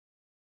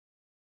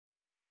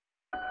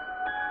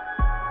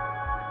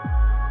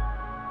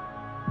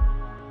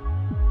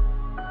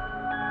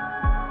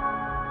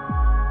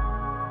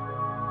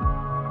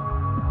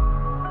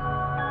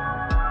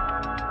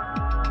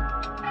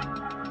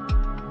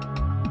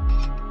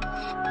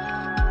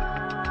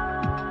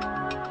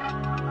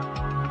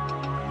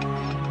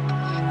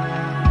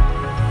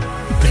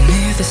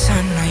the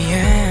sun I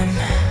am,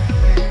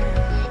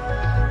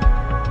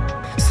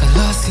 so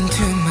lost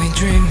into my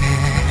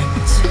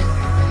dreamings.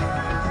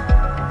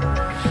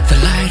 The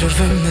light of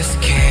my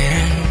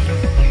skin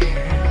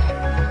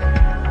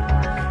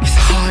is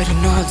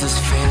hiding all those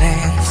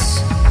feelings.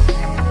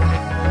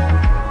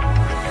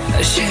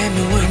 Shame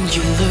me when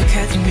you look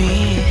at me.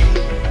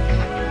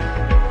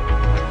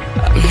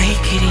 I'm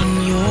naked in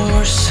your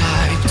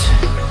sight,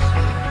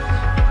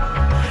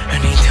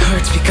 and it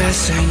hurts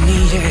because I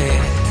need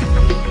it.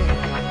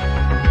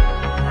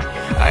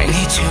 I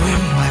need you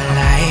in my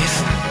life,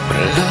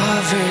 but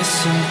love is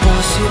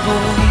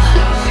impossible.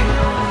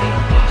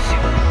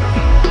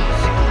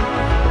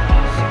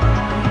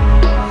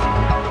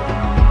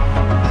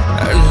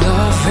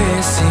 Love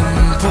is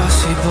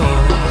impossible.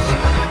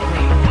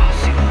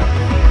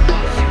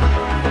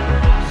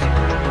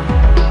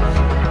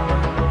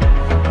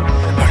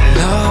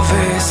 Love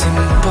is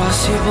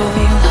impossible.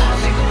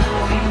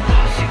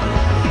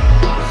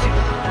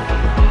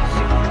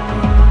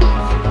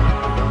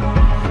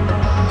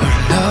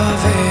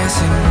 Love is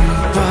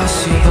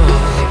impossible.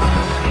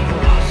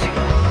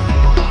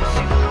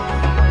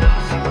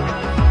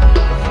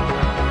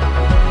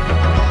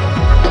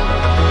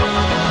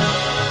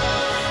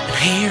 And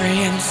here I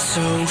am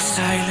so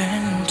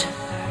silent,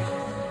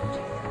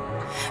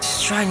 just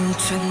trying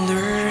to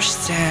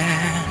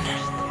understand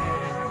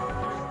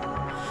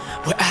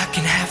where I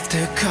can have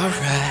the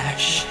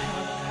courage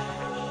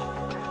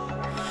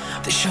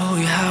to show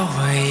you how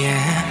I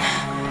am.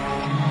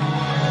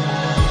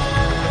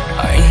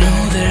 I know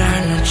there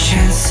are no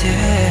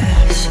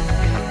chances,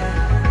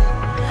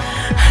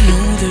 I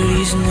know there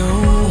is no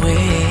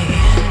way.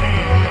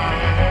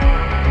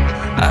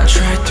 I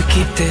tried to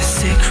keep this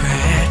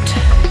secret,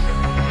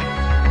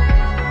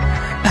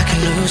 I can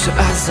lose you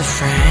as a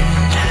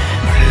friend,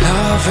 but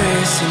love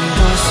is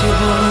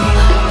impossible.